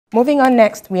Moving on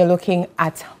next, we are looking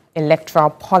at electoral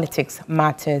politics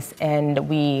matters, and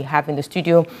we have in the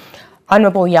studio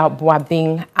Honorable Yaw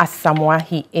Buaben Asamoa.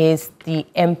 He is the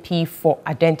MP for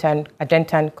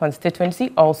Adentan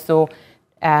constituency, also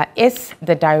is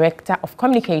the Director of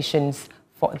Communications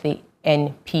for the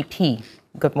NPP.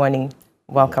 Good morning.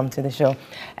 Welcome to the show.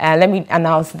 Let me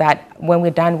announce that when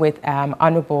we're done with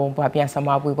Honorable Buaben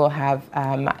Asamoa, we will have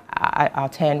our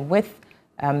turn with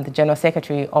the General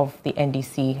Secretary of the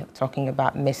NDC talking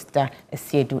about Mr.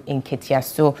 Esiedu Nketia.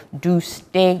 So do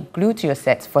stay glued to your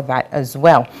sets for that as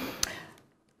well.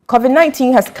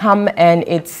 COVID-19 has come and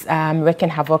it's wreaking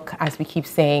havoc, as we keep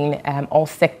saying. All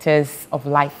sectors of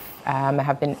life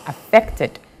have been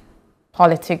affected.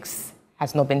 Politics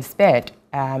has not been spared.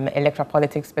 Electoral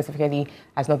politics specifically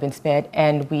has not been spared.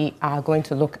 And we are going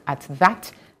to look at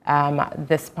that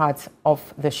this part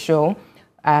of the show.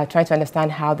 Trying to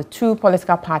understand how the two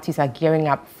political parties are gearing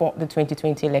up for the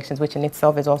 2020 elections, which in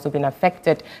itself has also been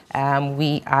affected.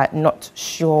 We are not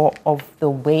sure of the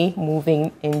way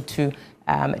moving into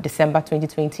December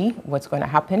 2020, what's going to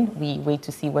happen. We wait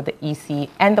to see what the EC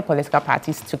and the political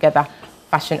parties together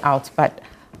fashion out. But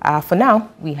for now,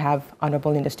 we have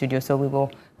Honorable in the studio, so we will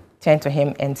turn to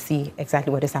him and see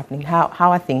exactly what is happening.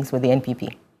 How are things with the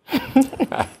NPP?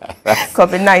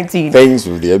 COVID-19. Things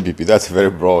with the NPP, that's a very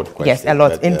broad question. Yes, a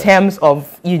lot. In terms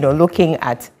of, looking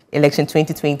at election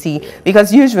 2020,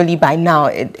 because usually by now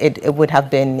it would have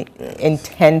been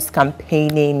intense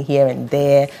campaigning here and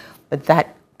there, but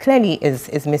that clearly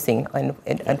is missing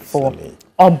and for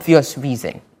obvious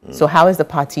reason. So how is the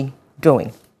party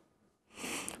doing?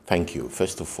 Thank you.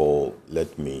 First of all,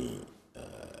 let me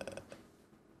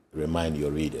remind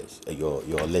your readers, your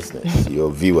listeners, your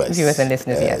viewers. Viewers and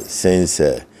listeners, yes. Since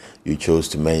you chose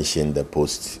to mention the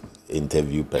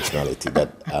post-interview personality,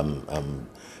 that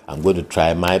I'm going to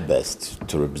try my best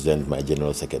to represent my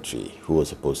General Secretary, who was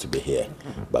supposed to be here,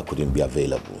 but couldn't be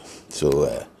available.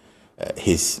 So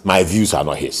my views are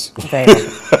not his. Very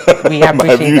well. We appreciate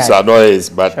my views that. are not his,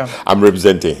 but sure. I'm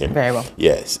representing him. Very well.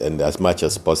 Yes, and as much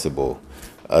as possible,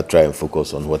 I'll try and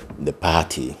focus on what the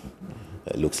party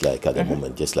looks like at the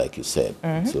moment, just like you said.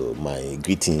 So my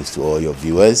greetings to all your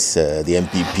viewers. The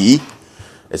NPP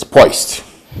is poised.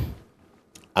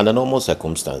 Under normal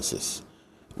circumstances,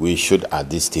 we should at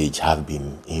this stage have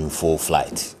been in full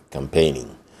flight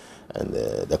campaigning. And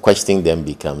the question then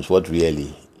becomes, what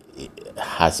really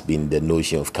has been the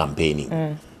notion of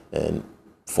campaigning? And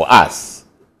for us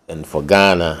and for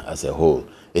Ghana as a whole,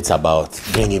 it's about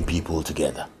bringing people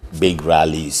together. Big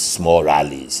rallies, small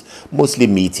rallies, mostly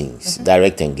meetings,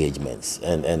 direct engagements,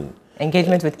 and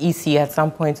engagement with EC at some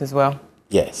point as well.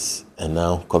 Yes, and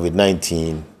now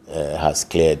COVID-19 has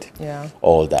cleared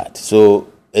all that. So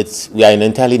we are in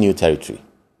entirely new territory,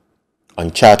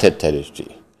 uncharted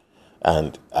territory,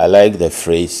 and I like the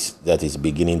phrase that is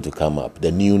beginning to come up: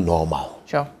 the new normal.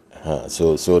 Sure.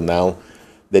 So now,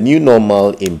 the new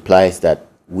normal implies that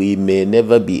we may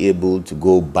never be able to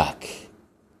go back.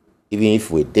 Even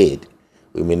if we did,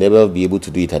 we may never be able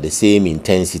to do it at the same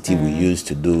intensity we used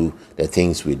to do the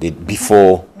things we did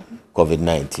before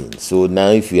COVID-19. So now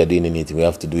if we are doing anything, we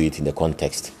have to do it in the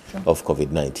context of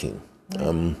COVID-19.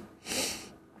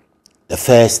 The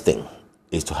first thing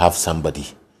is to have somebody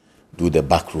do the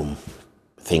backroom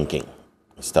thinking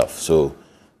stuff. So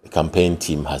the campaign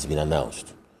team has been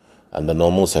announced. Under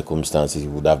normal circumstances, it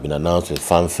would have been announced with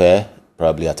fanfare,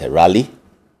 probably at a rally,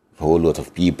 a whole lot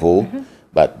of people.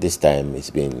 But this time it's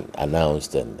been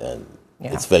announced and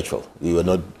it's virtual. We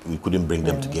couldn't bring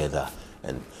them together.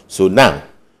 And so now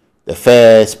the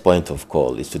first point of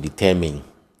call is to determine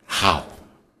how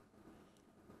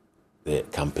the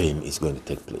campaign is going to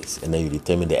take place. And then you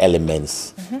determine the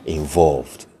elements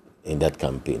involved in that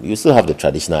campaign. You still have the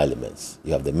traditional elements.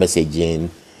 You have the messaging,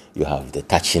 you have the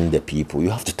touching the people.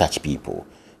 You have to touch people.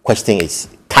 Question is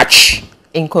touch.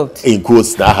 In quotes. In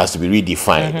quotes, that has to be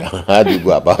redefined. How do you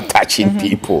go about touching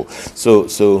people?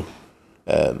 So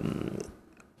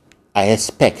I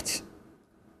expect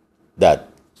that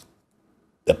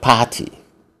the party,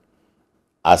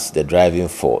 as the driving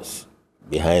force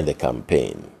behind the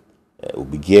campaign, will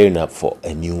be gearing up for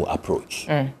a new approach,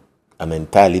 an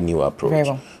entirely new approach. Very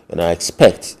well. And I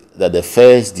expect that the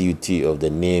first duty of the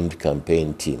named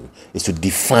campaign team is to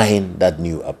define that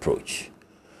new approach.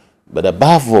 But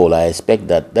above all, I expect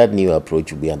that that new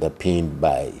approach will be underpinned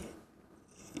by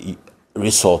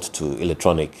resort to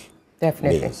electronic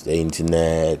means, the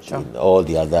internet, and all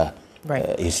the other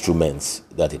instruments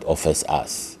that it offers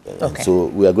us. And so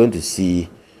we are going to see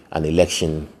an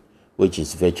election which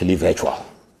is virtually virtual.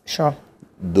 Sure.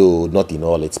 Though not in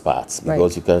all its parts,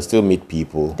 because you can still meet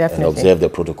people and observe the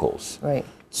protocols. Right.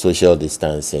 social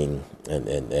distancing and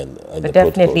the protocols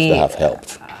definitely, that have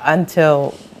helped.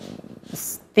 Until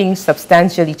things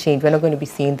substantially change, we're not going to be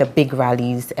seeing the big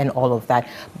rallies and all of that.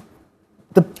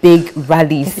 The big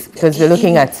rallies, because we're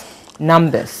looking at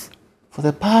numbers. For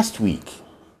the past week,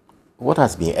 what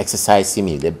has been exercising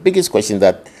me, the biggest question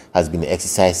that has been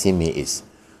exercising me is,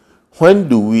 when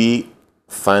do we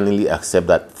finally accept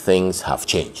that things have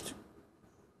changed?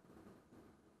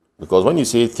 Because when you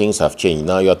say things have changed,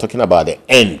 now you're talking about the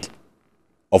end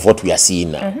of what we are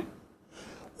seeing now.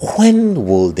 When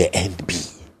will the end be?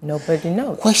 Nobody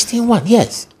knows. Question one,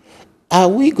 yes. Are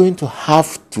we going to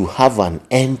have an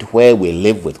end where we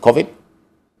live with COVID?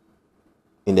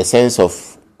 In the sense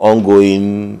of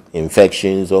ongoing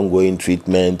infections, ongoing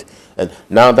treatment. And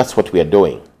now that's what we are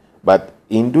doing. But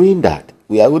in doing that,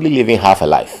 we are only living half a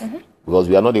life. Because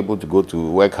we are not able to go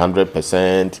to work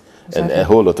 100%. And a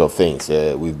whole lot of things.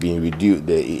 We've been reduced.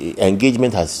 The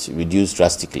engagement has reduced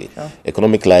drastically.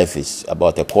 Economic life is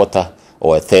about a quarter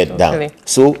or a third down.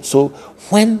 So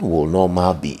when will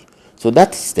normal be? So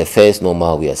that is the first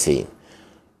normal we are saying.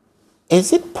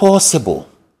 Is it possible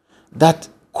that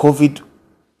COVID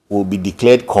will be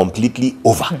declared completely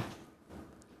over?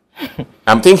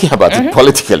 I'm thinking about it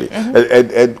politically.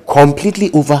 And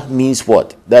completely over means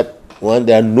what? That one,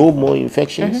 there are no more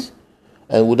infections.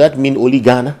 And would that mean only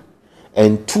Ghana?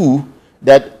 And two,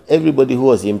 that everybody who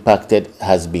was impacted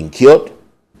has been cured,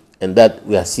 and that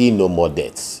we are seeing no more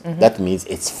deaths. That means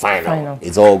it's final.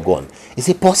 It's all gone. Is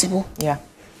it possible? Yeah.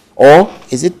 Or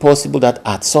is it possible that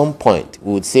at some point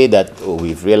we would say that, oh,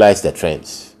 we've realized the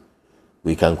trends,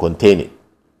 we can contain it,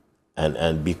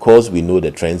 and because we know the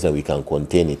trends and we can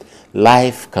contain it,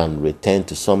 life can return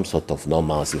to some sort of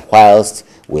normalcy whilst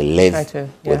we live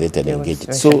with it and engage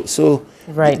it. So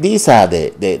these are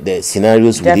the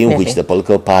scenarios within which the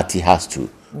political party has to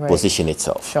position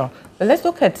itself. Sure. But let's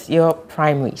look at your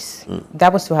primaries.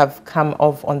 That was to have come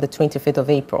off on the 25th of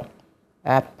April,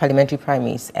 parliamentary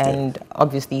primaries. And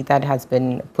obviously that has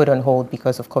been put on hold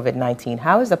because of COVID-19.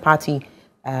 How is the party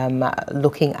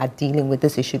looking at dealing with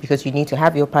this issue? Because you need to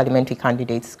have your parliamentary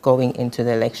candidates going into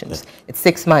the elections. It's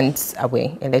 6 months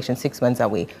away, election 6 months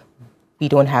away. We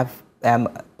don't have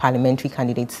parliamentary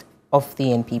candidates of the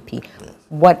NPP.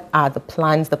 What are the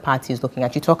plans the party is looking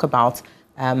at? You talk about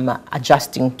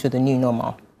adjusting to the new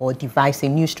normal or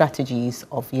devising new strategies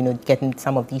of, getting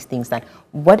some of these things done.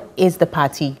 What is the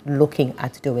party looking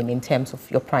at doing in terms of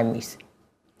your primaries?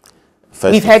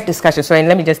 We've had discussions, sorry, and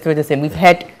let me just throw this in. We've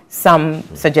had some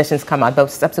suggestions come out, but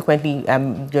subsequently,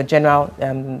 your General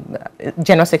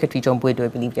Secretary, John Boedo, I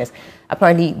believe, yes,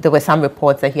 apparently there were some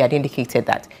reports that he had indicated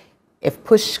that if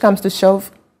push comes to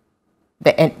shove,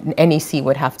 the NEC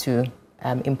would have to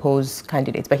impose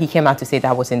candidates. But he came out to say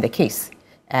that wasn't the case.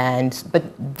 But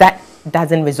that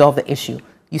doesn't resolve the issue.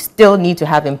 You still need to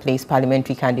have in place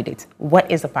parliamentary candidates.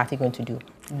 What is the party going to do?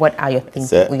 What are your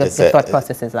thought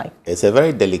processes like? It's a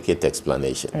very delicate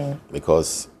explanation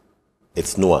because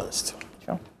it's nuanced.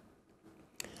 Sure.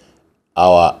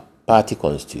 Our party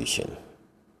constitution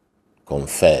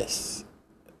confers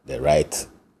the right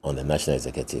on the National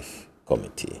Executive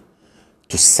Committee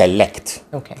to select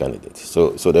candidates.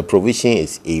 So the provision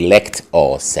is elect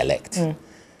or select.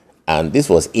 And this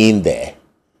was in there.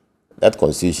 That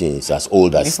constitution is as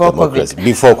old as democracy,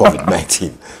 before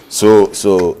COVID-19.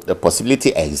 So the possibility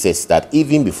exists that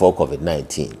even before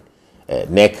COVID-19,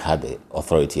 NEC had the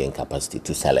authority and capacity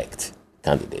to select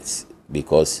candidates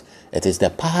because it is the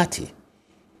party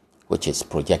which is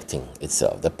projecting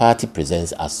itself. The party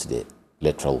presents us to the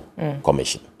Electoral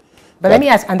Commission. But let me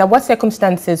ask, under what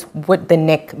circumstances would the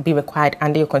NEC be required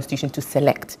under your constitution to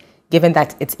select, given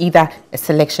that it's either a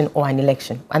selection or an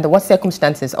election? Under what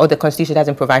circumstances, or the constitution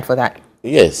doesn't provide for that?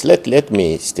 Yes, let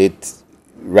me state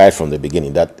right from the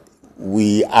beginning that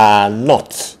we are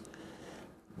not,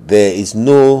 there is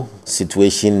no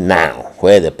situation now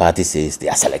where the party says they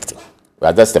are selecting.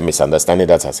 Well, that's the misunderstanding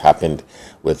that has happened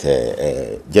with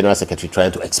General Secretary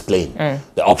trying to explain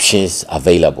the options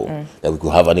available. That we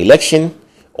could have an election,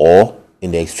 or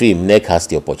in the extreme, NEC has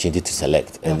the opportunity to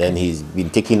select. And then he's been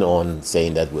taking on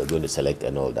saying that we're going to select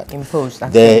and all that.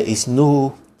 There is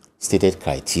no stated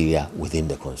criteria within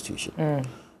the constitution.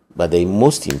 But the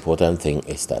most important thing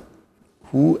is that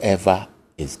whoever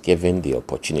is given the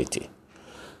opportunity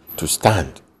to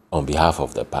stand on behalf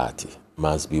of the party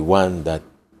must be one that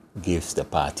gives the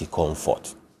party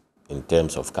comfort in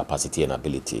terms of capacity and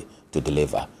ability to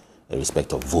deliver in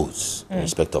respect of votes, in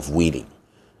respect of winning.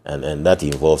 And that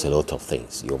involves a lot of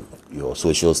things, your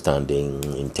social standing,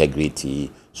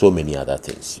 integrity, so many other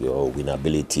things, your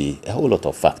winnability, a whole lot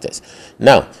of factors.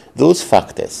 Now, those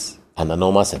factors, under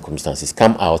normal circumstances,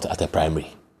 come out at a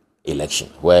primary. election,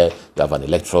 where you have an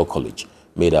electoral college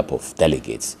made up of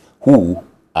delegates who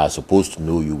are supposed to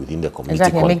know you within the community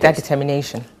exactly, context. make that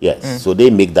determination. Yes, so they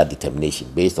make that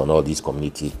determination based on all these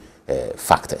community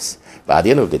factors. But at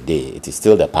the end of the day, it is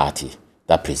still the party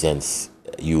that presents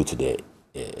you to the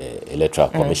Electoral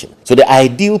Commission. So the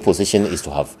ideal position is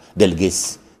to have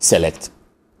delegates select,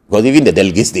 because even the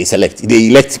delegates they select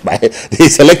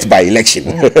by election.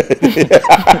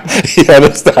 You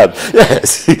understand?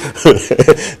 Yes,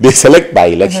 they select by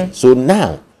election. So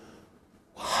now,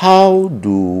 how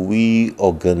do we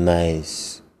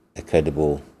organize a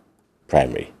credible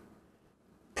primary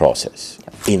process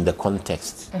in the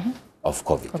context of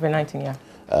COVID-19, yeah.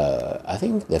 I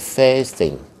think the first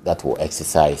thing that will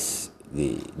exercise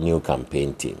the new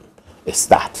campaign team is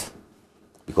that,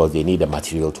 because they need the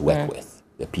material to work with,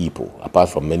 the people. Apart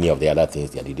from many of the other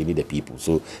things, they need the people.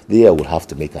 So they will have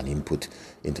to make an input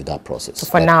into that process. So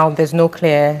for now, there's no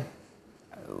clear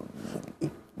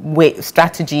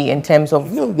strategy in terms of...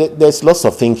 There's lots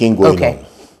of thinking going on.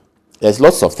 There's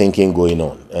lots of thinking going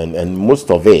on, and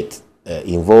most of it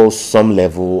involves some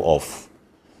level of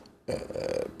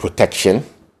protection,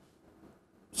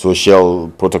 social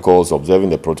protocols, observing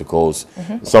the protocols,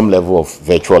 some level of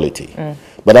virtuality.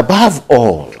 But above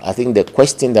all, I think the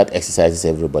question that exercises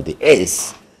everybody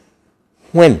is,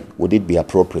 when would it be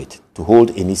appropriate to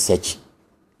hold any such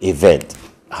event,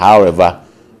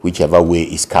 whichever way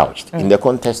is couched, in the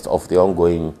context of the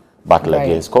ongoing battle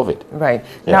against COVID? Right.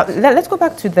 Yes. Now, let's go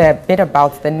back to the bit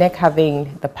about the NEC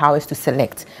having the powers to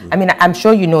select. I mean, I'm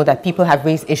sure you know that people have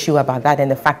raised issue about that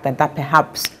and the fact that that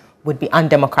perhaps would be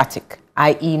undemocratic,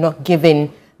 i.e. not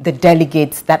giving the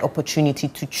delegates that opportunity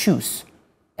to choose.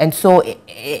 And so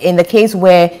in the case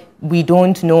where we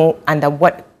don't know under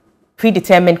what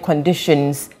predetermined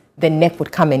conditions the NEC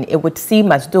would come in, it would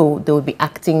seem as though they would be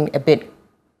acting a bit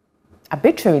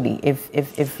arbitrarily,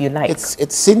 if you like.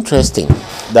 It's interesting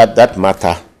that that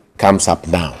matter comes up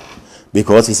now,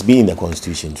 because it's been in the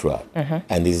Constitution throughout,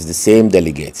 and it's the same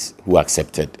delegates who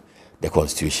accepted the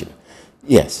Constitution.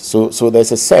 Yes, so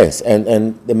there's a sense,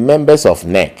 and the members of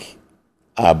NEC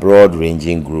are a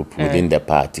broad-ranging group within the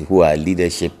party who are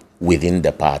leadership within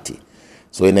the party.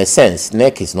 So in a sense,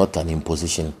 NEC is not an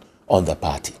imposition on the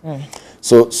party.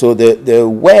 So the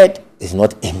word is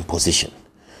not imposition,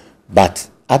 but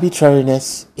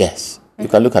arbitrariness, yes, you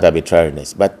can look at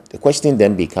arbitrariness, but the question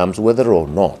then becomes whether or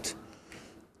not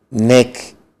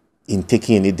NEC, in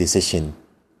taking any decision,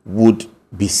 would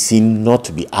be seen not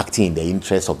to be acting in the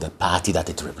interest of the party that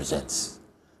it represents.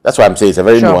 That's why I'm saying it's a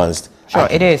very nuanced. Sure,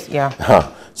 it is,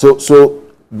 yeah. So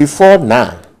before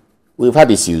now, we've had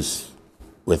issues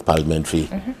with parliamentary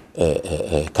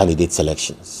candidate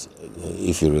selections.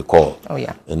 If you recall,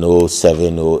 in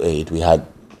 07, 08, we had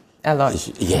a lot.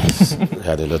 Yes, we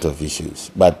had a lot of issues,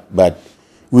 but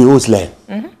we always learn,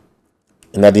 and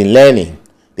that in learning,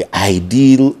 the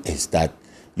ideal is that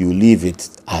you leave it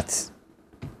at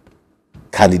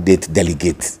candidate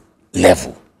delegate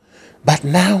level. But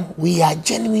now we are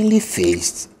genuinely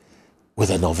faced with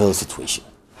a novel situation.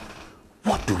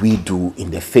 What do we do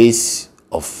in the face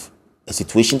of a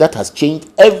situation that has changed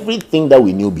everything that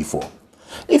we knew before?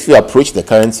 If you approach the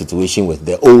current situation with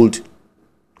the old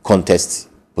contest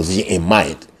position in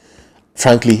mind,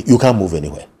 frankly, you can't move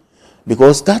anywhere.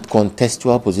 Because that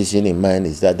contextual position in mind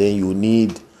is that then you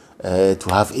need to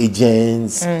have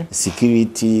agents,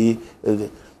 security.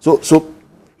 So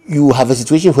you have a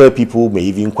situation where people may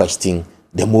even question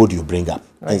the mode you bring up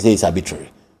and say it's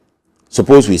arbitrary.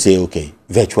 Suppose we say, okay,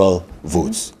 virtual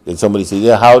votes. Then somebody says,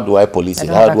 yeah, how do I police it?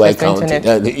 How do I count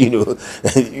it? You know,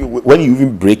 when you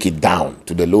even break it down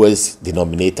to the lowest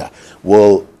denominator,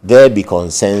 will there be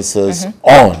consensus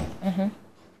on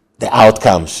the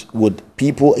outcomes? Would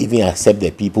people even accept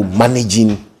the people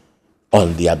managing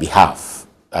on their behalf?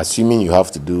 Assuming you have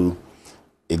to do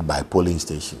it by polling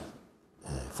station.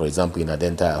 For example, in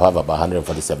Adenta, I have about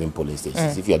 147 polling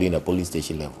stations. If you are doing a polling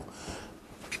station level,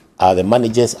 are the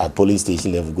managers at polling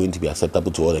station level going to be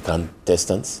acceptable to all the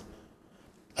contestants?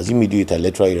 Assuming you do it at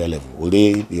electoral area level, will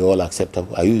they be all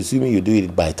acceptable? Are you assuming you do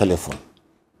it by telephone?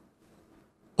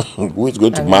 Who is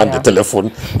going to man the telephone,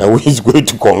 and who is going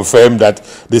to confirm that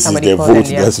this is the vote?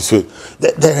 So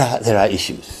there are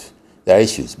issues. There are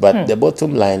issues. But the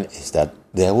bottom line is that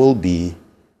there will be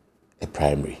a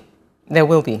primary. There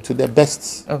will be. To the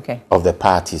best of the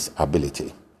party's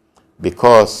ability.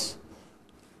 Because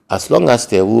as long as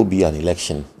there will be an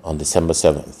election on December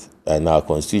 7th, and our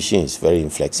constitution is very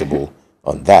inflexible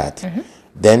on that,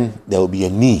 then there will be a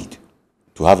need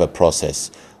to have a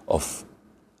process of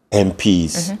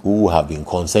MPs who have been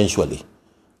consensually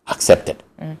accepted,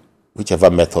 whichever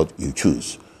method you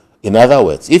choose, In other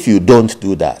words, if you don't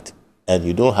do that and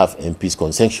you don't have MPs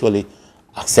consensually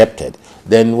accepted,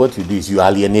 then what you do is you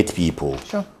alienate people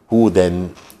who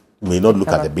then may not look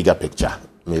at the bigger picture,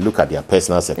 may look at their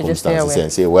personal circumstances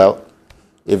and say, well,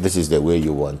 if this is the way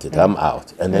you want it, I'm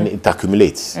out. And then it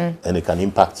accumulates and it can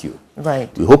impact you.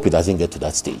 Right. We hope it doesn't get to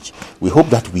that stage. We hope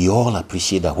that we all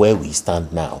appreciate that where we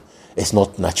stand now is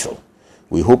not natural.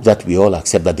 We hope that we all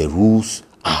accept that the rules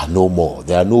are no more.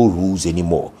 There are no rules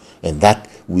anymore. And that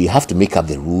we have to make up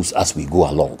the rules as we go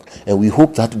along. And we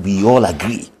hope that we all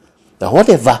agree that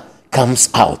whatever comes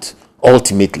out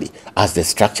ultimately as the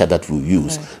structure that we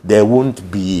use, there won't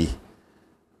be...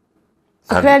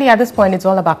 So clearly, at this point, it's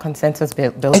all about consensus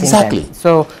building. Exactly. Then.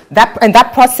 So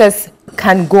that process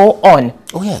can go on.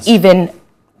 Oh yes. Even,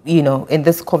 you know, in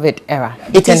this COVID era,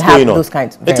 it is going on. Those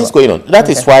kinds. It is going on. That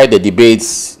is why the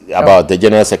debates about the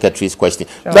General Secretary's question.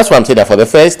 That's why I'm saying that for the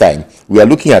first time, we are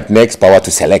looking at next power to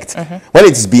select. Well,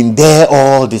 it's been there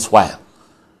all this while.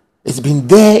 It's been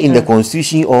there in the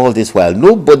Constitution all this while.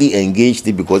 Nobody engaged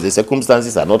it because the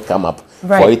circumstances had not come up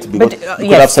for it. Because you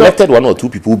could have selected one or two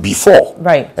people before,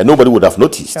 and nobody would have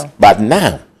noticed. But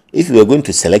now, if you are going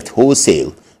to select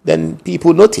wholesale, then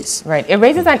people notice. Right. It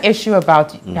raises an issue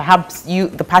about perhaps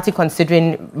the party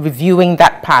considering reviewing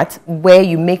that part where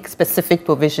you make specific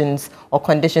provisions or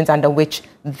conditions under which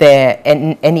the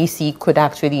NEC could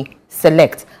actually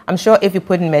select. I'm sure if you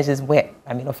put in measures where,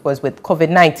 I mean, of course, with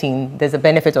COVID-19, there's a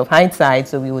benefit of hindsight,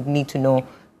 so we would need to know,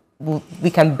 we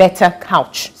can better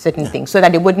couch certain things so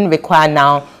that it wouldn't require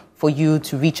now for you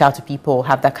to reach out to people,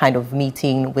 have that kind of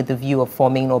meeting with the view of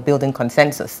forming or building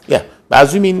consensus. Yeah, but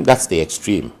assuming that's the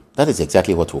extreme, that is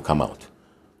exactly what will come out.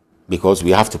 Because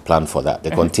we have to plan for that.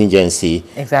 The contingency,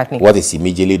 what is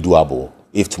immediately doable.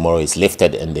 If tomorrow is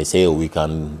lifted and they say, oh, we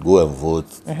can go and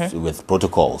vote with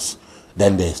protocols,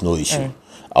 then there's no issue.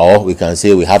 Or we can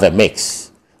say we have a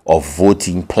mix of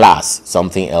voting plus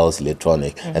something else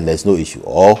electronic, and there's no issue.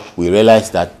 Or we realize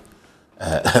that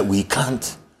we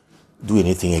can't do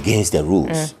anything against the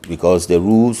rules because the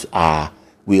rules are,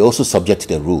 we also subject to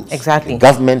the rules. Exactly. The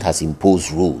government has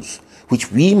imposed rules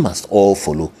which we must all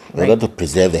follow in order to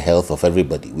preserve the health of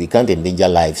everybody. We can't endanger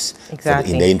lives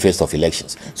in the interest of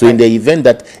elections. So in the event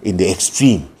that in the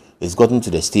extreme it's gotten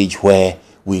to the stage where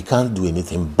we can't do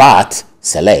anything but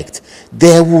select,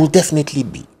 there will definitely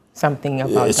be something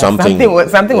about something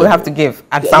will have to give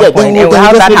at some point. There will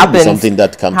how that happens, something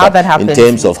that comes up in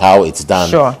terms of how it's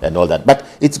done and all that. But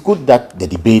it's good that the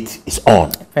debate is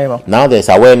on. Very well. Now there's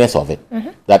awareness of it,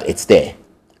 that it's there.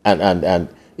 And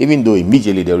even though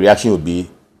immediately the reaction would be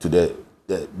to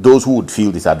those who would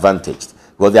feel disadvantaged.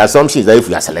 Because the assumption is that if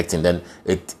we are selecting, then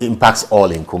it impacts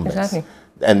all incumbents. Exactly.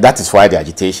 And that is why the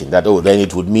agitation, that, oh, then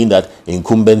it would mean that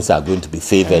incumbents are going to be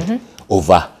favored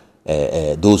over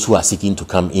those who are seeking to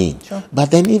come in.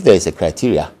 But then if there is a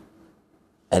criteria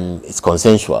and it's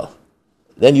consensual,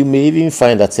 then you may even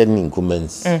find that certain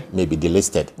incumbents may be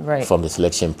delisted from the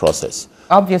selection process.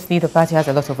 Obviously, the party has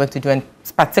a lot of work to do, and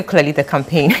particularly the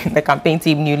campaign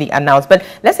team newly announced. But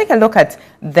let's take a look at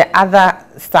the other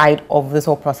side of this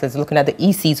whole process, looking at the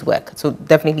EC's work. So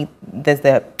definitely there's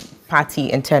the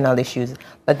party internal issues,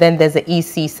 but then there's the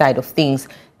EC side of things.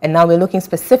 And now we're looking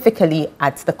specifically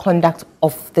at the conduct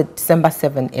of the December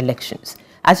 7 elections.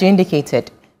 As you indicated,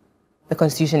 the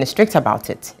Constitution is strict about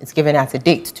it. It's given us a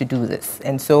date to do this.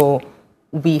 And so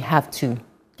we have to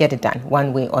get it done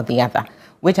one way or the other,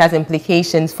 which has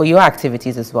implications for your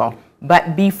activities as well.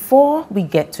 But before we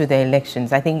get to the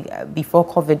elections, I think before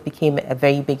COVID became a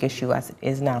very big issue as it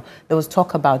is now, there was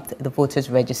talk about the voters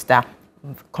register,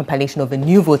 compilation of a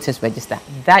new voters register.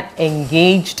 That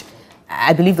engaged,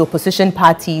 I believe, the opposition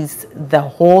parties the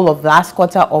whole of last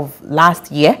quarter of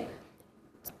last year,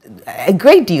 a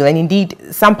great deal, and indeed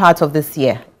some parts of this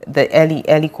year, the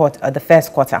early quarter, the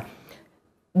first quarter.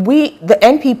 The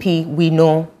NPP, we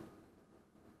know,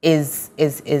 is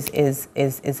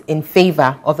in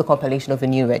favor of the compilation of a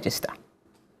new register,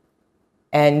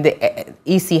 and the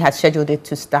EC has scheduled it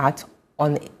to start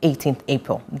on 18th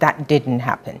April. That didn't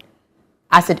happen.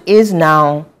 As it is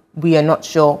now, we are not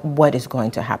sure what is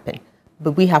going to happen.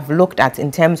 But we have looked at,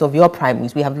 in terms of your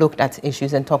primaries, we have looked at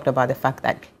issues and talked about the fact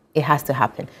that it has to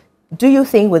happen. Do you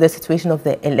think with the situation of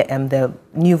the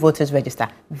new voters register,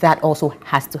 that also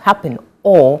has to happen?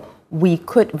 Or we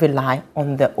could rely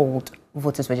on the old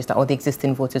voters register or the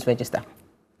existing voters register?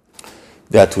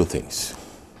 There are two things.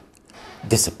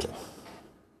 Discipline.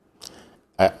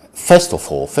 First of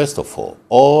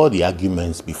all the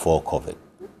arguments before COVID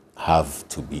have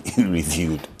to be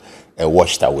reviewed and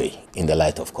washed away in the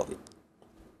light of COVID.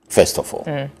 First of all,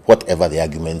 whatever the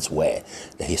arguments were,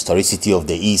 the historicity of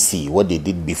the EC, what they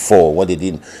did before, what they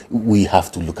didn't, we have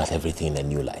to look at everything in a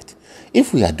new light.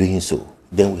 If we are doing so,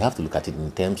 then we have to look at it in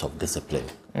terms of discipline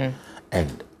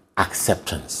and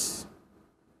acceptance.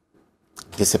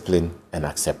 Discipline and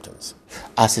acceptance.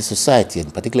 As a society,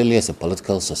 and particularly as a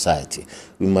political society,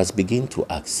 we must begin to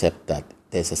accept that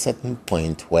there's a certain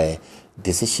point where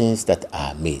decisions that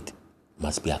are made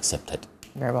must be accepted.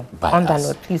 Very well. On that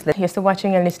note, please, you're still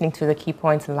watching and listening to the Key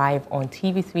Points live on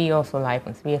TV3, also live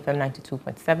on 3FM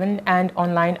 92.7 and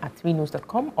online at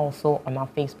 3news.com, also on our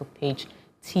Facebook page,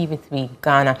 TV3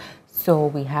 Ghana. So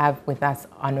we have with us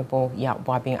Honorable Yaw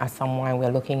Buaben Asamoa, and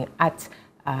we're looking at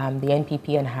the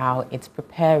NPP and how it's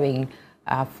preparing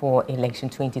for election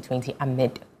 2020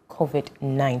 amid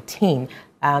COVID-19.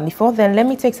 Before then, let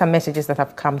me take some messages that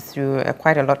have come through,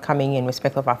 quite a lot coming in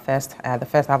respect of our the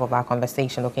first half of our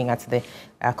conversation, looking at the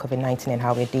COVID-19 and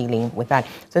how we're dealing with that.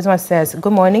 So this one says,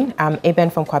 good morning, I'm Eben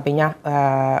from Kwabenya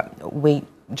Way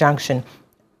Junction.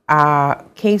 Our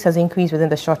case has increased within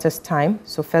the shortest time,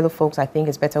 so fellow folks, I think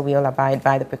it's better we all abide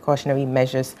by the precautionary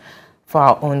measures for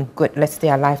our own good. Let's stay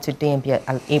alive today and be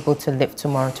able to live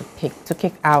tomorrow to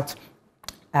kick out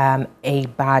a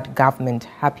bad government.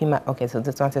 Okay, so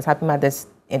this one says, Happy Mother's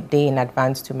Day in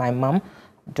advance to my mom,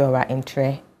 Dora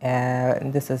Entre.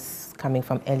 This is coming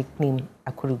from Eliknim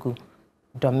Akurugu,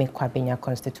 Dome Kwabenya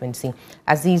constituency.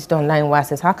 Aziz Donline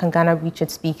says, how can Ghana reach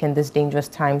its peak in these dangerous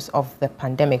times of the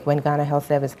pandemic when Ghana Health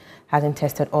Service hasn't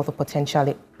tested all the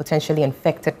potentially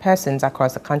infected persons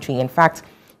across the country? In fact,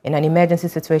 in an emergency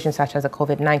situation such as a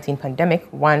COVID-19 pandemic,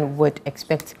 one would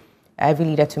expect every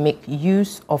leader to make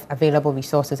use of available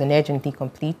resources and urgently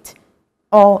complete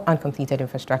all uncompleted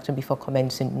infrastructure before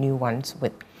commencing new ones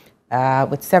with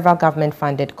several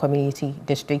government-funded community,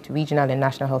 district, regional and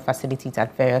national health facilities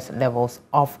at various levels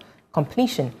of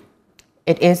completion.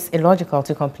 It is illogical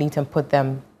to complete and put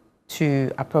them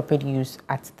to appropriate use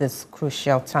at this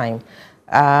crucial time.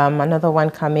 Another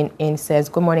one coming in says,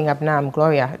 good morning, Abna, I'm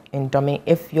Gloria in Dome.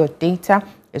 If your data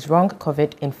is wrong,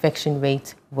 COVID infection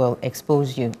rate will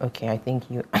expose you. Okay, I think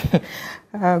you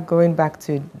going back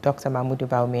to Dr. Mahmoud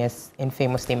Baumia's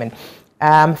infamous statement.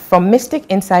 From Mystic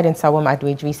Inside in Sawam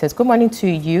Adwejri says, good morning to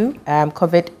you.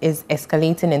 COVID is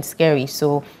escalating and scary,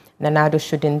 so Nanado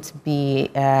shouldn't be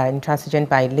intransigent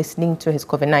by listening to his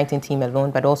COVID-19 team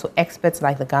alone, but also experts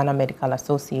like the Ghana Medical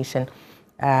Association.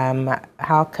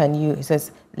 How can you, he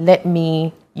says, let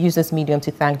me use this medium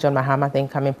to thank John Mahama, the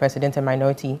incoming president and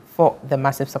minority, for the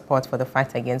massive support for the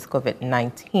fight against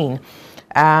COVID-19.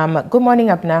 Good morning,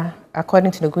 Abna.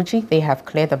 According to Noguchi, they have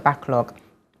cleared the backlog,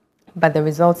 but the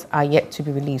results are yet to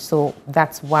be released. So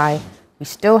that's why we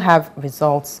still have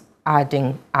results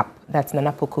adding up. That's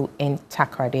Nanapuku in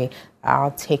Takrade.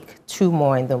 I'll take two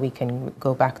more and then we can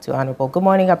go back to Honorable. Good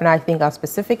morning, Abna. I think our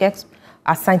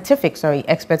scientific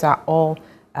experts are all,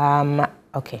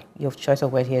 okay, your choice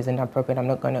of word here is inappropriate. I'm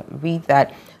not going to read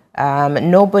that.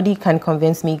 Nobody can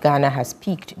convince me Ghana has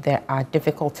peaked. There are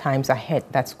difficult times ahead.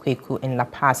 That's Kweku in La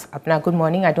Paz. Abna, good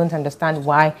morning. I don't understand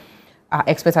why our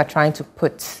experts are trying to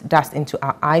put dust into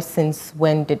our eyes. Since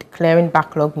when did clearing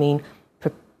backlog mean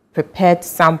prepared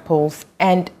samples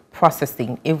and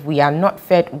processing? If we are not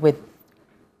fed with,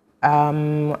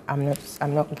 I'm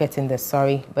not getting this,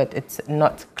 sorry, but it's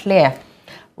not clear.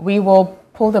 We will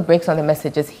pull the brakes on the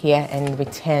messages here and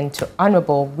return to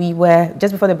Honorable. We were,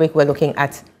 just before the break, we were looking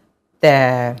at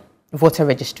the voter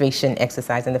registration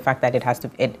exercise and the fact that it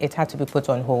had to be put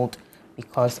on hold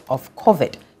because of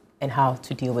COVID and how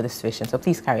to deal with the situation. So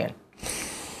please carry on.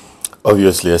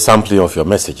 Obviously, a sampling of your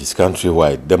messages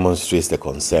countrywide demonstrates the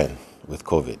concern with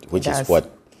COVID, which is what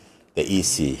the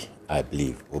EC, I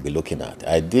believe, will be looking at.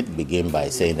 I did begin by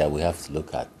saying that we have to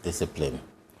look at discipline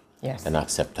and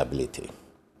acceptability.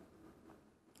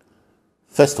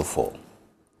 First of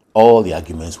all the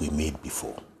arguments we made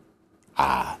before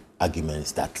are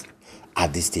arguments that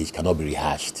at this stage cannot be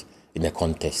rehashed in a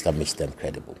context that makes them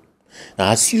credible.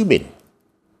 Now, assuming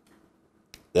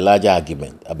the larger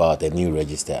argument about a new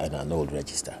register and an old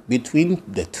register, between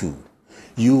the two,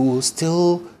 you will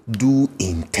still do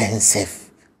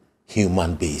intensive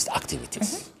human-based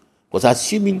activities. Because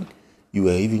assuming you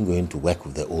were even going to work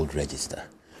with the old register,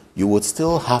 you would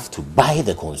still have to buy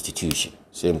the constitution,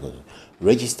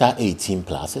 register 18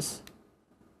 classes,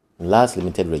 last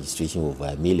limited registration over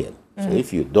 1 million. So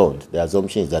if you don't, the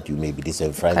assumption is that you may be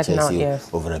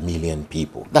disenfranchising over 1 million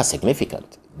people. That's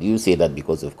significant. Do you say that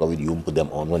because of COVID, you won't put them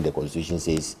on when the constitution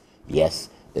says yes?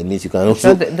 It means you can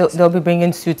also... They'll be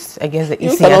bringing suits against the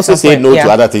EC. You can also say no to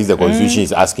other things the constitution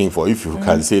is asking for, if you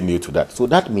can say no to that. So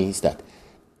that means that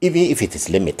even if it is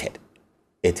limited,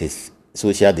 it is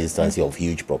social distancing of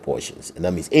huge proportions. And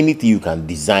that means anything you can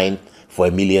design for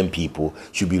 1 million people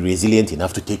should be resilient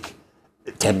enough to take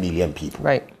 10 million people.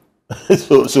 Right.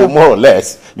 so more or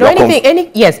less. No,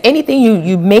 anything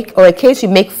you make, or a case you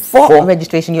make for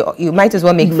registration, you might as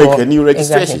well make a new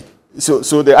registration. Exactly.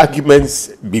 So the arguments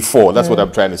before, that's what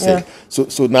I'm trying to say. Yeah.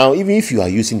 So now, even if you are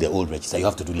using the old register, you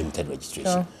have to do limited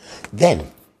registration. Then,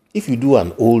 if you do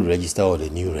an old register or the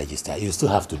new register, you still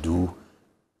have to do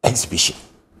exhibition.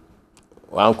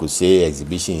 One could say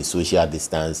exhibition is social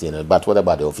distancing, but what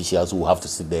about the officials who have to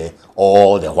sit there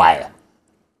all the while?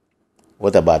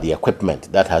 What about the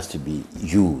equipment that has to be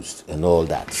used and all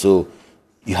that? So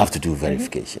you have to do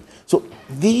verification. So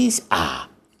these are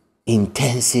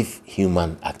intensive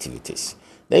human activities.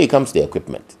 Then it comes to the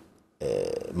equipment,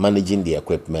 managing the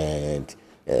equipment,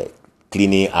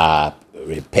 cleaning up,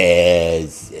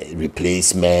 repairs,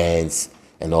 replacements,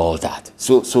 and all that.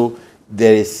 So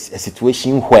there is a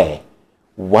situation where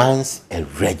once a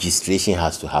registration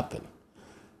has to happen,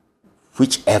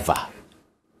 whichever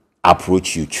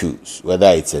approach you choose, whether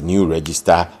it's a new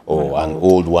register or an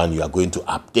old one you are going to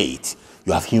update,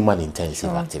 you have human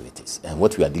intensive activities. And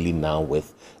what we are dealing now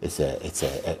with is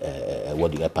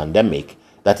a pandemic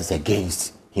that is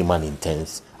against human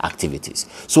intense activities.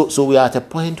 So we are at a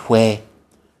point where,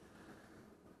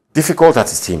 difficult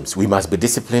as it seems, we must be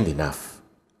disciplined enough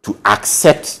to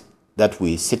accept that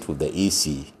we sit with the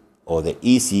EC, or the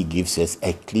EC gives us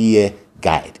a clear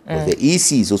guide. But the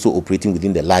EC is also operating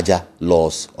within the larger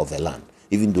laws of the land,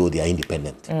 even though they are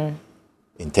independent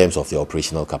in terms of their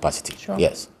operational capacity. Sure.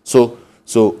 Yes. So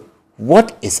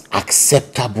what is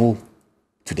acceptable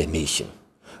to the nation?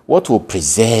 What will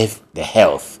preserve the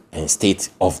health and state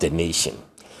of the nation?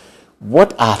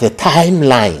 What are the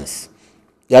timelines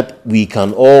that we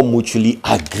can all mutually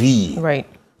agree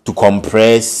to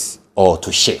compress or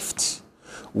to shift?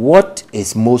 What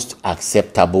is most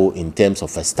acceptable in terms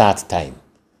of a start time?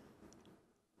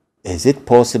 Is it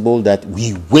possible that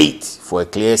we wait for a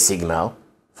clear signal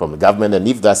from the government? And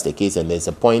if that's the case, and there's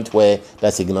a point where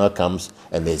that signal comes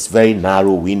and there's very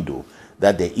narrow window,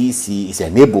 that the EC is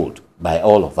enabled by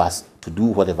all of us to do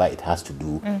whatever it has to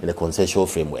do in a consensual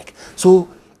framework. So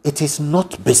it is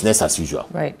not business as usual.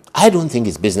 Right. I don't think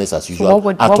it's business as usual So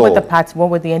what would the party, what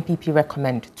would the NPP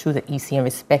recommend to the EC in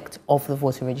respect of the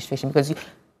voter registration? Because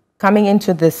coming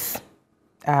into this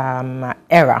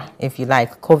era, if you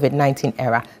like, COVID-19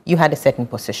 era, you had a certain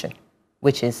position,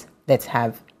 which is let's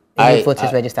have a new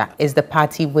voters register. Is the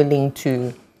party willing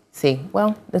to say,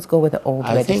 well, let's go with the old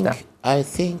register? I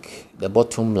think the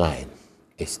bottom line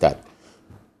is that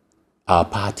our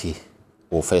party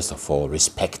will first of all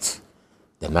respect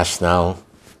the national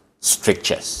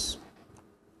strictures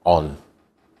on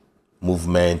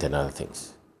movement and other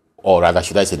things. Or rather,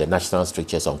 should I say the national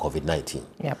strictures on COVID-19.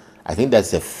 Yep. I think that's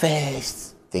the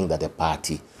first thing that the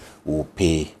party will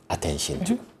pay attention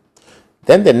to.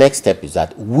 Then the next step is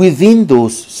that within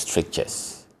those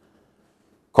strictures,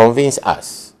 convince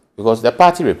us, because the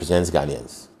party represents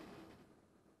Ghanaians,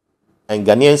 and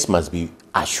Ghanaians must be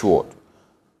assured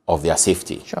of their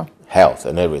safety, health,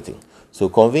 and everything. So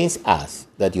convince us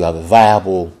that you have a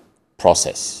viable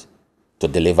process to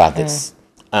deliver this.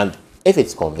 And if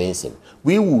it's convincing,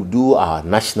 we will do our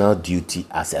national duty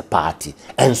as a party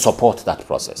and support that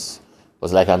process.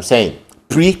 Because like I'm saying,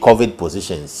 pre-COVID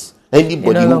positions,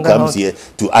 anybody who comes here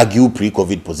to argue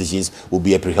pre-COVID positions will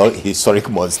be a prehistoric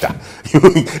monster.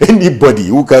 Anybody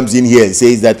who comes in here and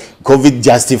says that COVID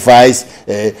justifies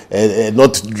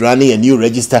not running a new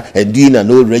register and doing an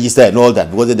old register and all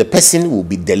that, because the person will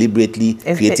be deliberately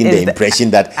creating the impression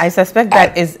that... I suspect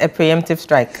that is a preemptive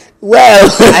strike. Well,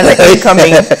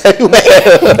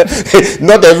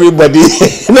 not everybody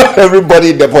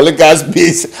in the political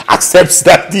space accepts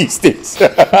that these things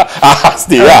as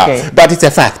they are, but it's a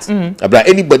fact. But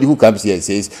anybody who comes here and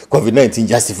says COVID-19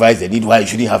 justifies the need why you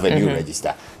shouldn't have a new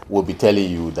register will be telling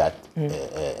you that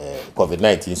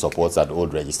COVID-19 supports an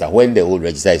old register when the old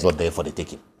register is not there for the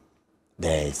taking.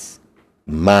 There's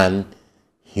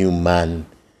human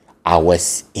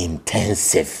hours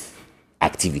intensive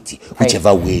activity,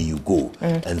 whichever way you go.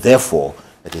 And therefore,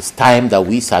 it is time that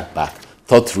we sat back,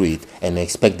 thought through it, and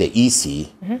expect the EC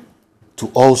to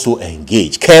also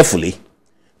engage carefully,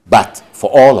 but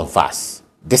for all of us,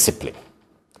 discipline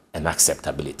and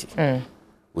acceptability.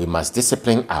 We must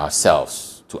discipline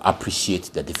ourselves to appreciate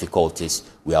the difficulties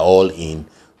we are all in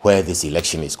where this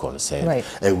election is concerned.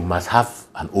 And we must have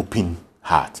an open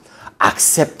heart,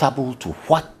 acceptable to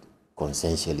what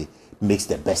consensually makes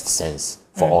the best sense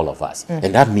for all of us.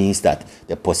 And that means that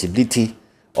the possibility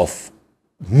of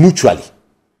mutually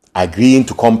agreeing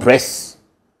to compress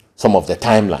some of the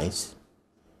timelines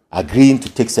agreeing to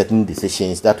take certain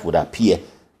decisions that would appear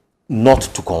not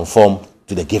to conform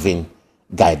to the given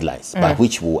guidelines, but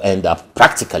which will end up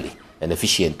practically and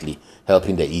efficiently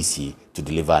helping the EC to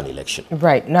deliver an election.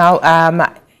 Right. Now,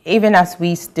 even as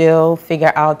we still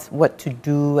figure out what to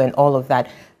do and all of that,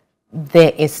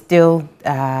 there is still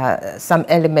some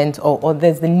element or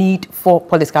there's the need for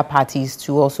political parties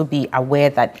to also be aware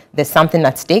that there's something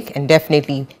at stake, and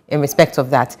definitely in respect of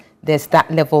that, there's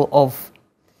that level of,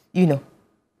 you know,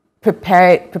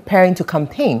 preparing to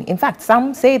campaign. In fact,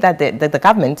 some say that the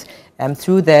government,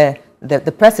 through the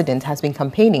president, has been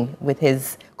campaigning with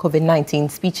his COVID-19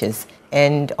 speeches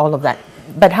and all of that.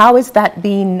 But how is that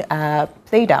being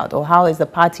played out, or how is the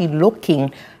party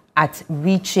looking at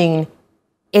reaching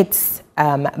its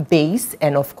base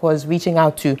and, of course, reaching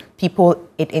out to people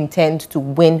it intends to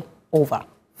win over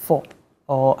for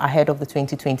or ahead of the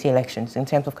 2020 elections in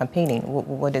terms of campaigning?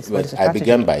 What is the strategy? I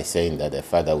began by saying that the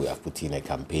fact that we have put in a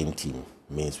campaign team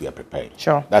means we are preparing.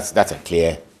 Sure. That's a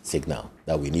clear signal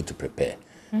that we need to prepare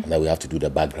and that we have to do the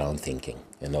background thinking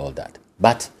and all that.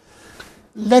 But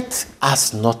let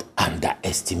us not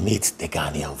underestimate the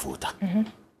Ghanaian voter.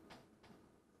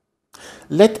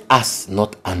 Let us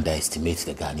not underestimate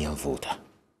the Ghanaian voter.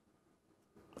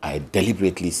 I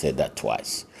deliberately said that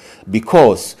twice.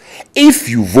 Because if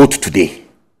you vote today,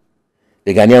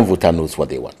 the Ghanaian voter knows what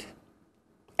they want.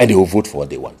 And they will vote for what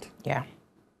they want. Yeah.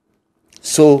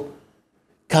 So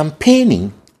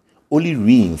campaigning only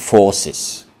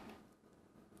reinforces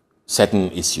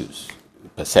certain issues,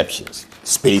 perceptions,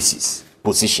 spaces,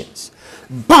 positions.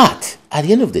 But at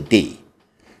the end of the day,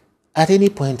 at any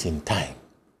point in time,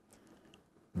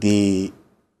 the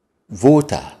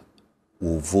voter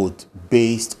will vote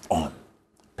based on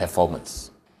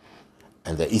performance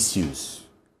and the issues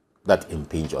that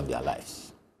impinge on their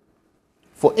lives.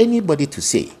 For anybody to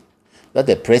say that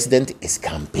the president is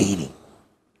campaigning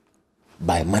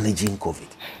by managing COVID,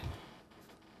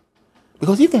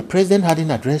 because if the president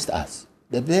hadn't addressed us,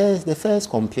 the first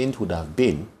complaint would have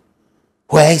been,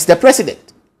 where is the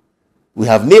president? We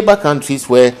have neighbor countries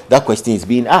where that question is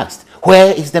being asked.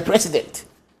 Where is the president?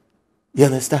 You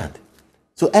understand?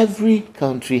 So every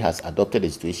country has adopted a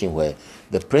situation where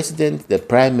the president, the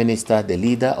prime minister, the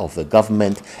leader of the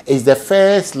government is the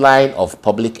first line of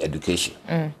public education.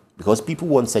 Because people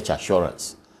want such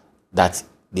assurance that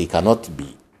they cannot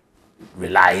be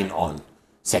relying on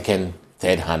second,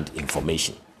 third-hand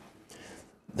information.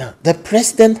 Now, the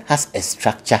president has a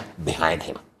structure behind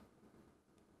him.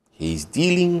 He is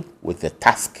dealing with a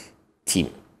task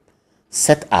team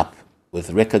set up with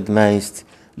recognized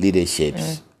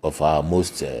leaderships of our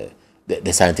most,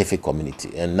 the scientific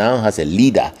community, and now has a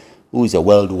leader who is a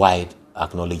worldwide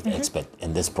acknowledged expert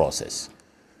in this process.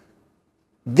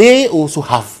 They also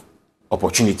have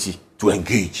opportunity to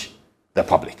engage the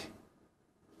public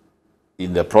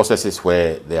in the processes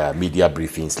where there are media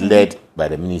briefings led by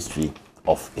the Ministry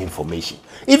of Information.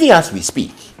 Even as we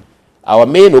speak, our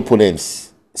main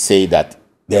opponents say that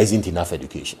there isn't enough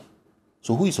education.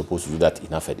 So who is supposed to do that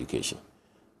enough education?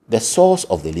 The source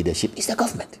of the leadership is the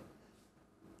government.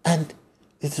 And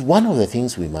it's one of the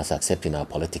things we must accept in our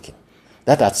politicking,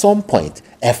 that at some point,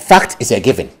 a fact is a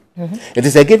given. It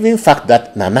is a given fact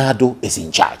that Nana Addo is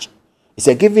in charge. It's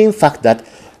a given fact that,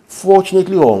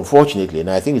 fortunately or unfortunately, and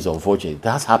I think it's unfortunate, it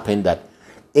has happened that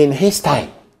in his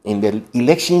time, in the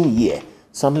election year,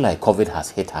 something like COVID has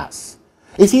hit us.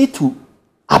 Is he to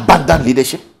abandon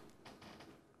leadership,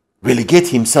 relegate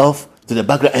himself to the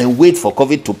background and wait for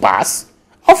COVID to pass?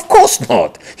 Of course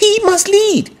not. He must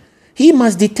lead. He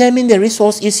must determine the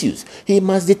resource issues. He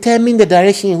must determine the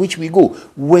direction in which we go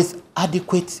with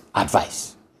adequate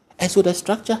advice. And so the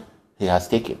structure he has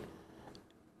taken,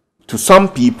 to some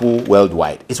people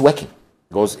worldwide, is working.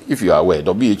 Because if you are aware,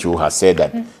 WHO has said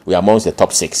that we are amongst the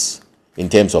top 6 in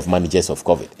terms of managers of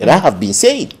COVID. And I have been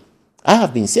saying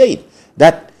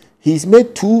that he's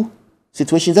made 2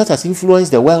 situations that has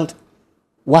influenced the world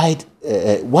wide,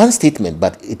 one statement,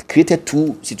 but it created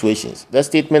 2 situations. The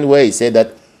statement where he said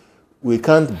that we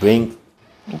can't bring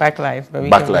back life, but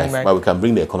we can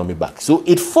bring the economy back. So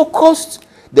it focused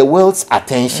the world's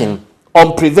attention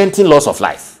on preventing loss of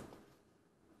life.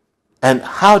 And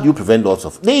how do you prevent loss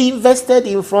of? They invested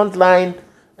in frontline,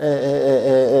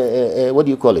 what do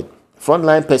you call it?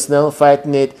 Frontline personnel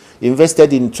fighting it,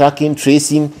 invested in tracking,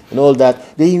 tracing, and all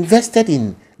that. They invested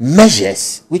in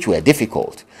measures which were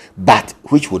difficult, but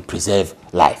which would preserve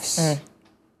lives.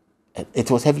 It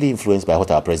was heavily influenced by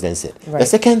what our president said. Right. The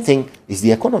second thing is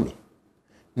the economy.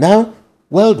 Now,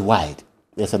 worldwide,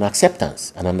 there's an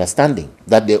acceptance, an understanding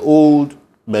that the old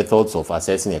methods of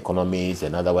assessing economies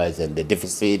and otherwise, and the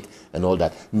deficit and all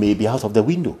that, may be out of the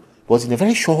window. Because in a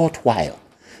very short while,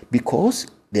 Because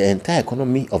the entire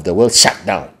economy of the world shut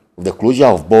down. The closure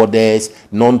of borders,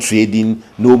 non-trading,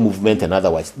 no movement and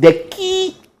otherwise. The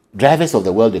key drivers of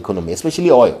the world economy, especially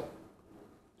oil,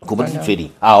 commodity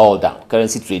trading, are all down.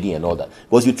 Currency trading and all that.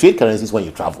 Because you trade currencies when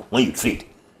you travel, when you trade.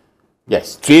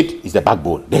 Yes, trade is the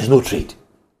backbone. There's no trade.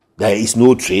 There is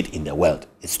no trade in the world.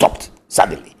 It stopped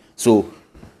suddenly. So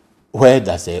where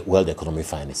does the world economy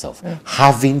find itself?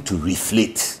 Having to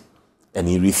reflate. And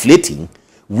in reflating,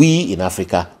 we in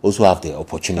Africa also have the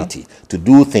opportunity to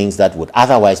do things that would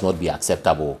otherwise not be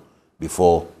acceptable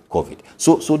before COVID.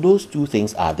 So those two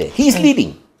things are there. He's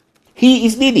leading. He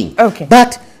is leading. Okay.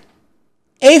 But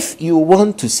if you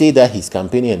want to say that he's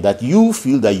campaigning and that you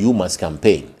feel that you must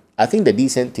campaign, I think the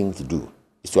decent thing to do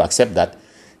is to accept that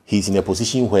he's in a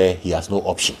position where he has no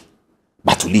option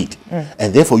but to lead.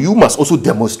 And therefore, you must also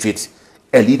demonstrate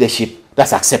a leadership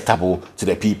that's acceptable to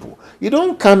the people. You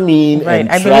don't come in and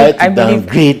try to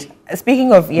downgrade.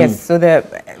 Speaking of, yes, so the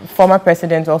former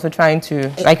president also trying to,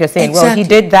 like you're saying, well, he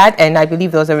did that, and I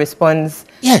believe there was a response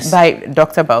by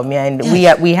Dr. Bawumia,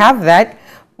 and we have that.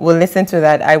 We'll listen to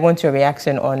that. I want your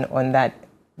reaction on that,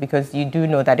 because you do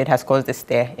know that it has caused a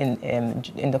stir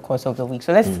in the course of the week.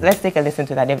 So let's take a listen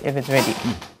to that if it's ready.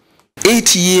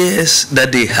 8 years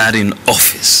that they had in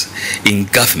office, in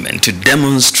government, to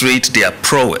demonstrate their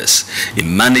prowess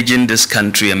in managing this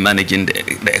country and managing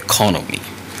the economy.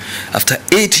 After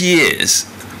 8 years,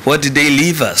 what did they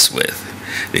leave us with?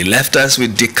 They left us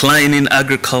with declining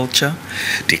agriculture,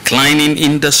 declining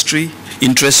industry,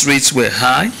 interest rates were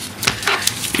high,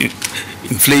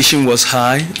 inflation was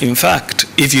high. In fact,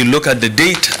 if you look at the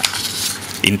data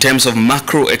in terms of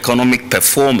macroeconomic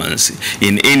performance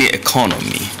in any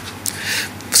economy,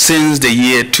 since the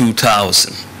year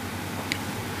 2000,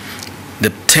 the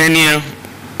tenure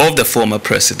of the former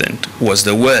president was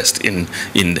the worst in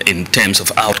terms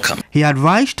of outcome. He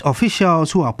advised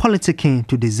officials who are politicking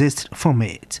to desist from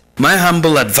it. My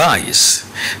humble advice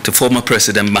to former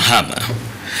President Mahama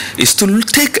is to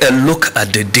take a look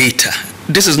at the data.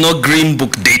 This is not green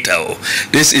book data.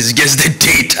 This is just the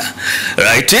data,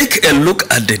 right? Take a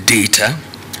look at the data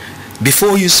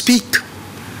before you speak.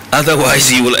 Otherwise,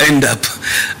 you will end up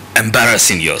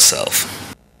embarrassing yourself.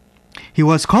 He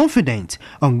was confident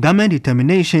on government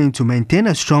determination to maintain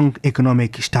a strong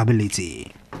economic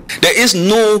stability. There is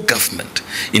no government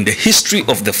in the history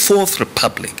of the Fourth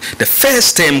Republic, the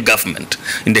first-term government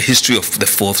in the history of the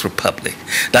Fourth Republic,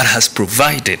 that has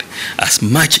provided as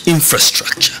much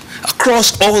infrastructure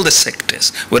across all the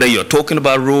sectors, whether you're talking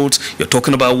about roads, you're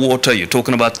talking about water, you're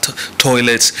talking about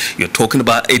toilets, you're talking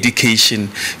about education,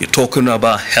 you're talking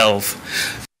about health.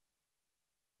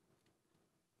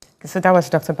 So that was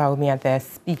Dr. Bawumia there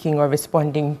speaking or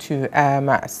responding to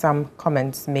some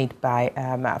comments made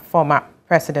by former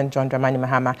President John Dramani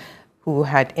Mahama, who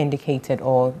had indicated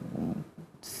or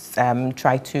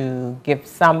tried to give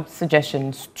some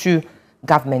suggestions to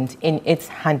government in its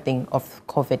handling of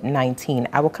COVID-19.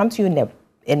 I will come to you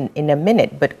in a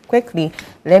minute, but quickly,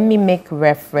 let me make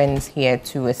reference here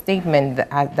to a statement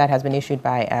that has been issued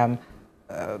by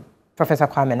Professor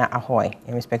Kwame Ahoy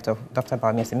in respect of Dr.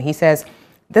 Bawumia. He says,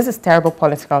 "This is terrible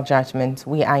political judgment.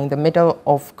 We are in the middle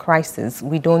of crisis.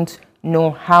 We don't know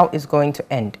how it's going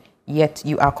to end. Yet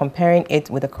you are comparing it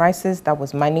with a crisis that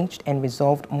was managed and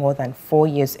resolved more than 4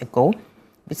 years ago.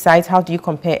 Besides, how do you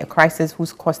compare a crisis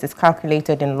whose cost is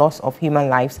calculated in loss of human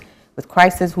lives with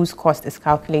crisis whose cost is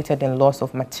calculated in loss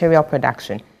of material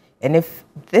production? And if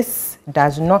this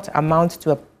does not amount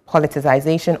to a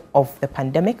politicization of the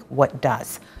pandemic, what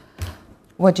does?"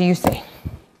 What do you say,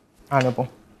 Honorable?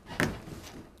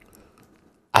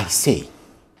 I say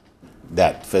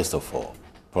that, first of all,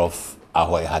 Prof.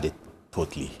 Ahoy had it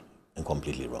totally and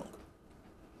completely wrong.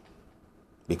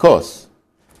 Because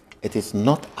it is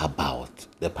not about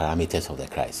the parameters of the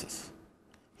crisis.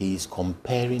 He is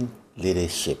comparing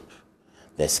leadership,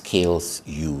 the skills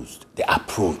used, the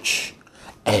approach,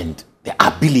 and the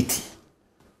ability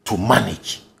to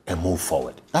manage and move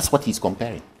forward. That's what he's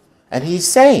comparing. And he's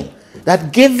saying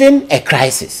that given a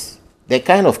crisis, the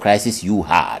kind of crisis you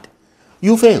had,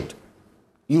 you failed.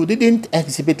 You didn't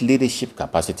exhibit leadership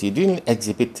capacity. You didn't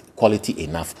exhibit quality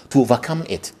enough to overcome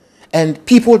it. And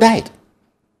people died.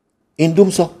 In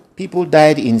Dumso, people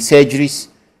died in surgeries.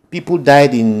 People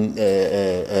died in,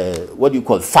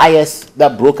 fires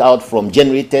that broke out from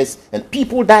generators. And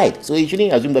people died. So you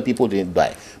shouldn't assume that people didn't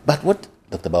die. But what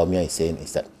Dr. Bawumia is saying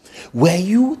is that, were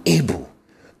you able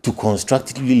to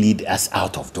constructively lead us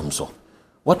out of Dumso?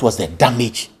 What was the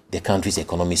damage the country's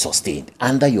economy sustained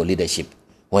under your leadership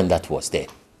when that was there?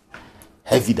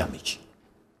 Heavy damage.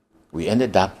 We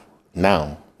ended up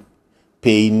now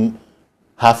paying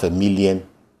 500,000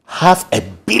 $500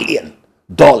 billion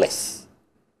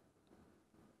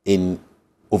in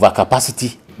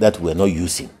overcapacity that we're not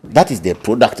using. That is the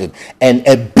product, and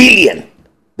 $1 billion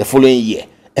the following year.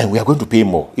 And we are going to pay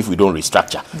more if we don't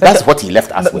restructure. That's what he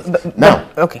left us with. Now,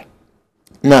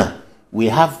 now, we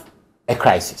have a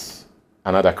crisis,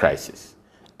 another crisis,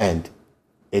 and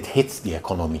it hits the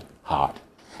economy hard.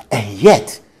 And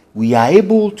yet, we are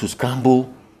able to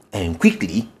scramble and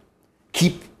quickly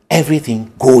keep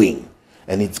everything going.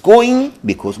 And it's going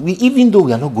because even though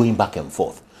we are not going back and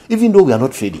forth, even though we are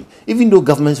not trading, even though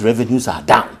government's revenues are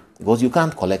down, because you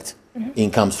can't collect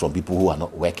incomes from people who are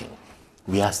not working,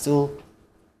 we are still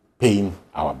paying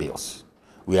our bills.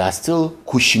 We are still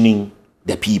cushioning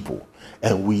the people,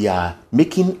 and we are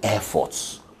making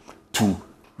efforts to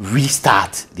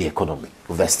restart the economy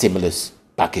with the stimulus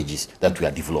packages that we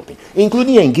are developing,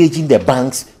 including engaging the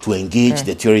banks to engage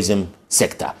the tourism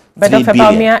sector. But Dr.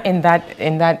 Bawumia, in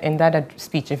that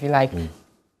speech, if you like,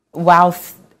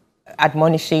 whilst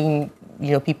admonishing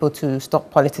people to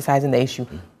stop politicizing the issue,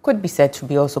 could be said to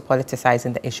be also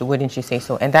politicizing the issue, wouldn't you say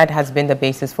so? And that has been the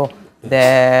basis for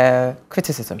the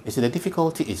criticism. You see, the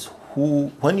difficulty is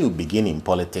when you begin in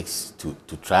politics to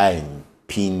try and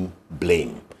pin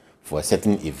blame for a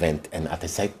certain event and at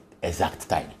a exact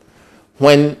time.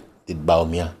 When did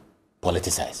Bawumia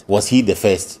politicize? Was he the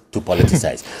first to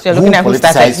politicize? So you're looking at who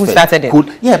started it?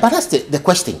 Yeah, but that's the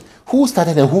question. Who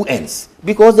started and who ends?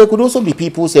 Because there could also be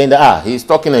people saying that, he's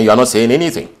talking and you're not saying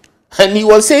anything. And he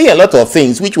was saying a lot of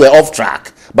things which were off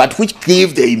track, but which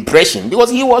gave the impression,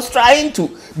 because he was trying to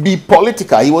be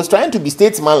political, he was trying to be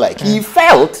statesman-like. He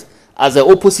felt, as an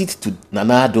opposite to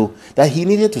Nana Addo, that he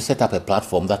needed to set up a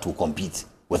platform that will compete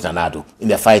with Nana Addo in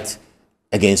the fight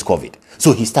against COVID.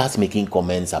 So he starts making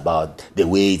comments about the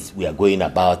ways we are going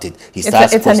about it. It's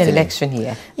an election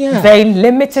here. Yeah. Very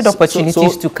limited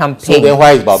opportunities to campaign. So then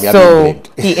why is Bawumia being blamed?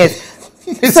 He is.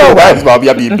 So why is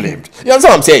Bawumia being blamed? You understand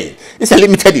what I'm saying? It's a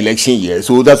limited election year,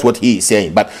 so that's what he is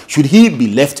saying. But should he be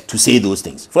left to say those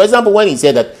things? For example, when he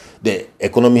said that the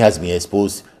economy has been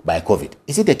exposed by COVID,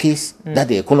 is it the case that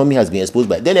the economy has been exposed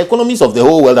by? Then the economies of the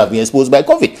whole world have been exposed by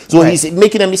COVID. So he's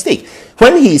making a mistake.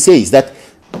 When he says that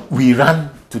we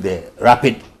ran to the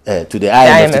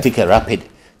IMF to take a rapid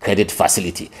credit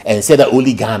facility and said that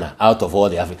only Ghana out of all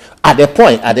the African,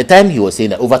 at the time he was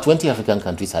saying that over 20 African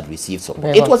countries had received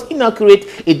support. It was inaccurate.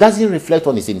 It doesn't reflect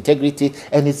on his integrity,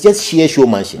 and it's just sheer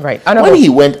showmanship. Right. When he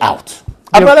went out,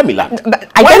 let's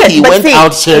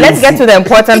get to the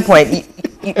important point.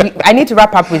 I need to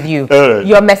wrap up with you.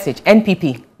 Your message,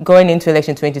 NPP, going into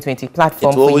election 2020,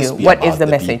 platform for you. What is the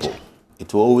message?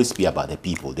 It will always be about the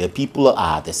people. The people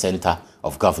are at the center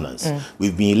of governance.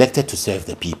 We've been elected to serve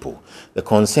the people. The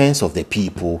concerns of the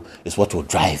people is what will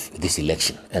drive this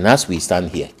election. And as we stand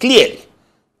here,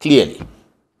 clearly,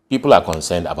 people are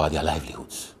concerned about their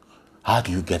livelihoods. How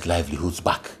do you get livelihoods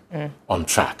back on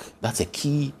track? That's a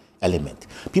key element.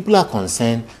 People are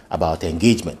concerned about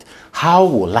engagement. How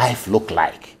will life look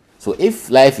like? So if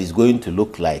life is going to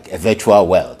look like a virtual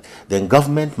world, then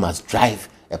government must drive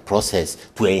a process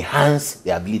to enhance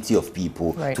the ability of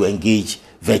people to engage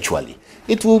virtually.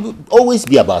 It will always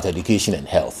be about education and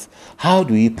health. How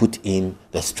do we put in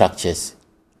the structures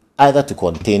either to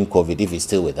contain COVID if it's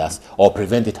still with us or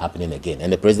prevent it happening again?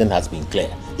 And the president has been clear.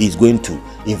 He's going to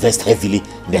invest heavily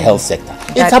in the health sector.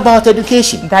 It's about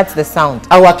education. That's the sound.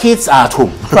 Our kids are at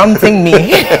home. Prompting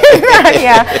me.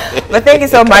 Yeah. But thank you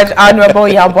so much, Honorable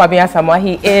Yaw Buaben Asamoa.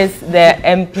 He is the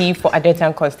MP for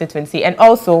Adentan constituency and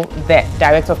also the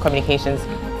Director of Communications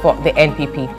for the NPP.